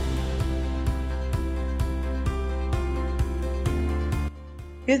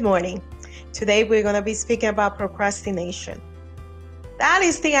Good morning. Today we're going to be speaking about procrastination. That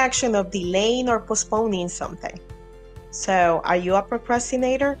is the action of delaying or postponing something. So, are you a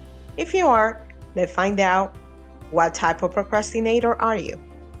procrastinator? If you are, let's find out what type of procrastinator are you.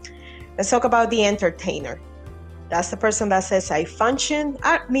 Let's talk about the entertainer. That's the person that says, I function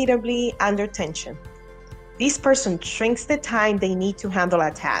admirably under tension. This person shrinks the time they need to handle a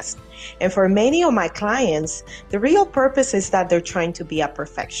task. And for many of my clients, the real purpose is that they're trying to be a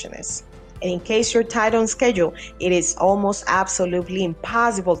perfectionist. And in case you're tight on schedule, it is almost absolutely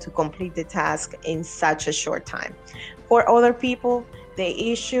impossible to complete the task in such a short time. For other people,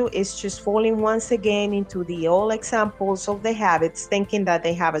 the issue is just falling once again into the old examples of the habits, thinking that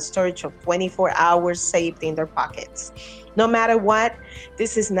they have a storage of 24 hours saved in their pockets. No matter what,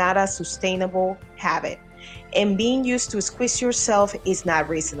 this is not a sustainable habit. And being used to squeeze yourself is not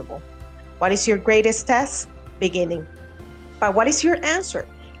reasonable. What is your greatest test? Beginning. But what is your answer?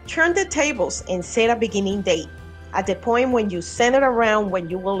 Turn the tables and set a beginning date at the point when you center around when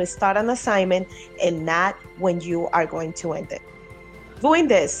you will start an assignment and not when you are going to end it. Doing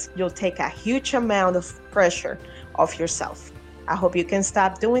this, you'll take a huge amount of pressure off yourself. I hope you can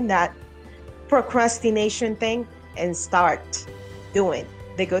stop doing that procrastination thing and start doing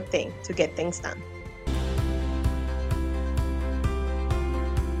the good thing to get things done.